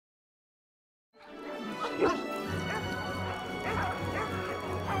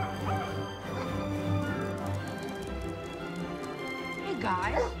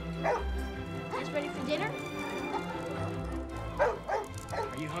guys. Just ready for dinner?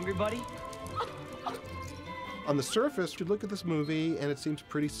 Are you hungry, buddy? On the surface, you look at this movie and it seems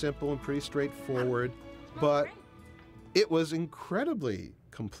pretty simple and pretty straightforward, but it was incredibly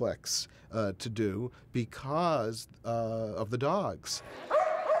complex to do because of the dogs.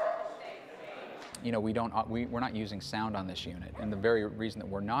 You know, we're not using sound on this unit, and the very reason that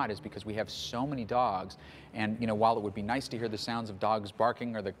we're not is because we have so many dogs, and you know, while it would be nice to hear the sounds of dogs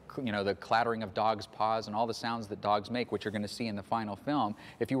barking or the clattering of dogs' paws and all the sounds that dogs make, which you're going to see in the final film,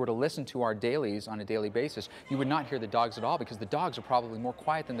 if you were to listen to our dailies on a daily basis, you would not hear the dogs at all because the dogs are probably more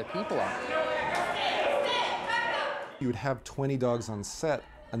quiet than the people are. You would have 20 dogs on set,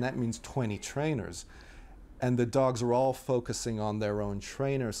 and that means 20 trainers. And the dogs are all focusing on their own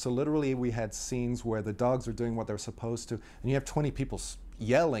trainer. So literally we had scenes where the dogs are doing what they're supposed to, and you have 20 people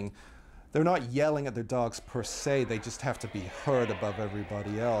yelling. They're not yelling at their dogs per se, they just have to be heard above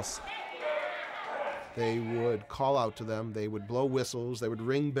everybody else. They would call out to them, they would blow whistles, they would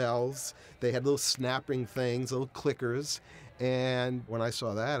ring bells, they had little snapping things, little clickers, and when I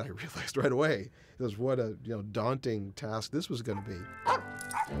saw that, I realized right away, what a daunting task this was going to be.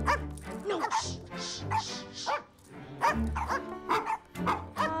 No.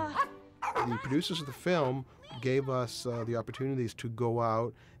 The producers of the film gave us the opportunities to go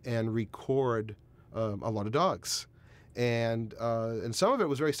out and record a lot of dogs. And some of it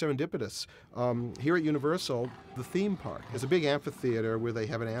was very serendipitous. Here at Universal, the theme park is a big amphitheater where they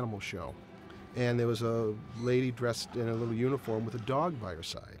have an animal show. And there was a lady dressed in a little uniform with a dog by her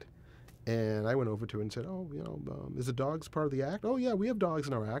side. And I went over to her and said, is the dogs part of the act? Oh, yeah, we have dogs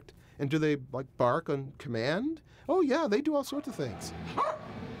in our act. And do they, bark on command? Oh, yeah, they do all sorts of things.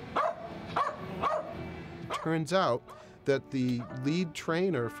 It turns out that the lead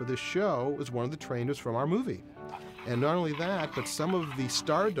trainer for this show is one of the trainers from our movie. And not only that, but some of the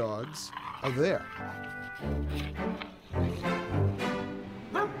star dogs are there.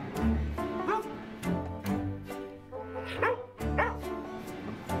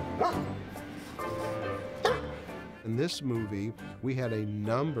 In this movie, we had a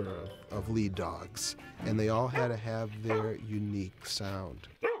number of lead dogs, and they all had to have their unique sound.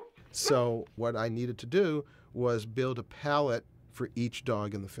 So what I needed to do was build a palette for each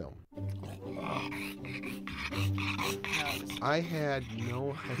dog in the film. I had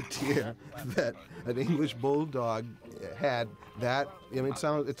no idea that an English bulldog had that.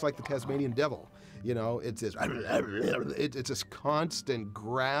 It's like the Tasmanian devil. It's this constant,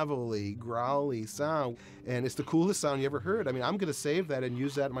 gravelly, growly sound, and it's the coolest sound you ever heard. I'm going to save that and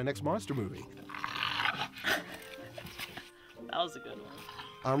use that in my next monster movie. That was a good one.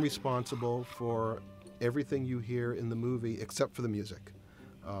 I'm responsible for everything you hear in the movie except for the music.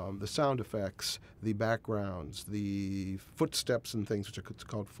 The sound effects, the backgrounds, the footsteps and things, which are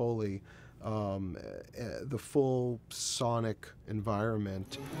called Foley, the full sonic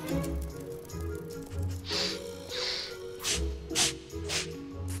environment.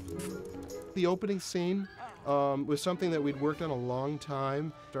 The opening scene was something that we'd worked on a long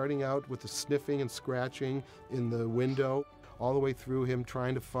time, starting out with the sniffing and scratching in the window, all the way through him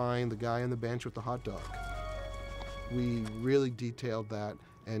trying to find the guy on the bench with the hot dog. We really detailed that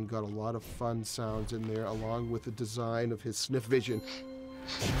and got a lot of fun sounds in there, along with the design of his sniff vision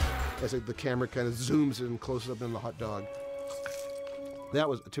as the camera kind of zooms in and closes up on the hot dog. That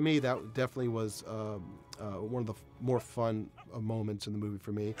was, to me, that definitely was one of the more fun moments in the movie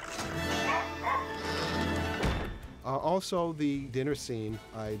for me. Also, the dinner scene,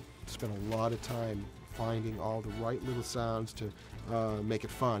 I spent a lot of time finding all the right little sounds to make it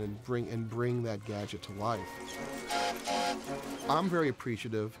fun and bring that gadget to life. I'm very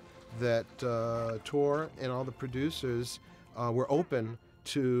appreciative that Tor and all the producers were open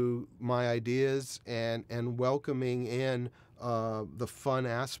to my ideas and welcoming in the fun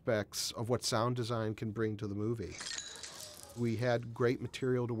aspects of what sound design can bring to the movie. We had great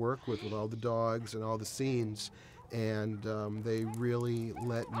material to work with all the dogs and all the scenes, and they really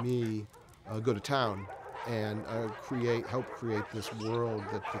let me go to town and help create this world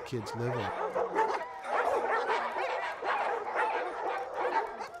that the kids live in.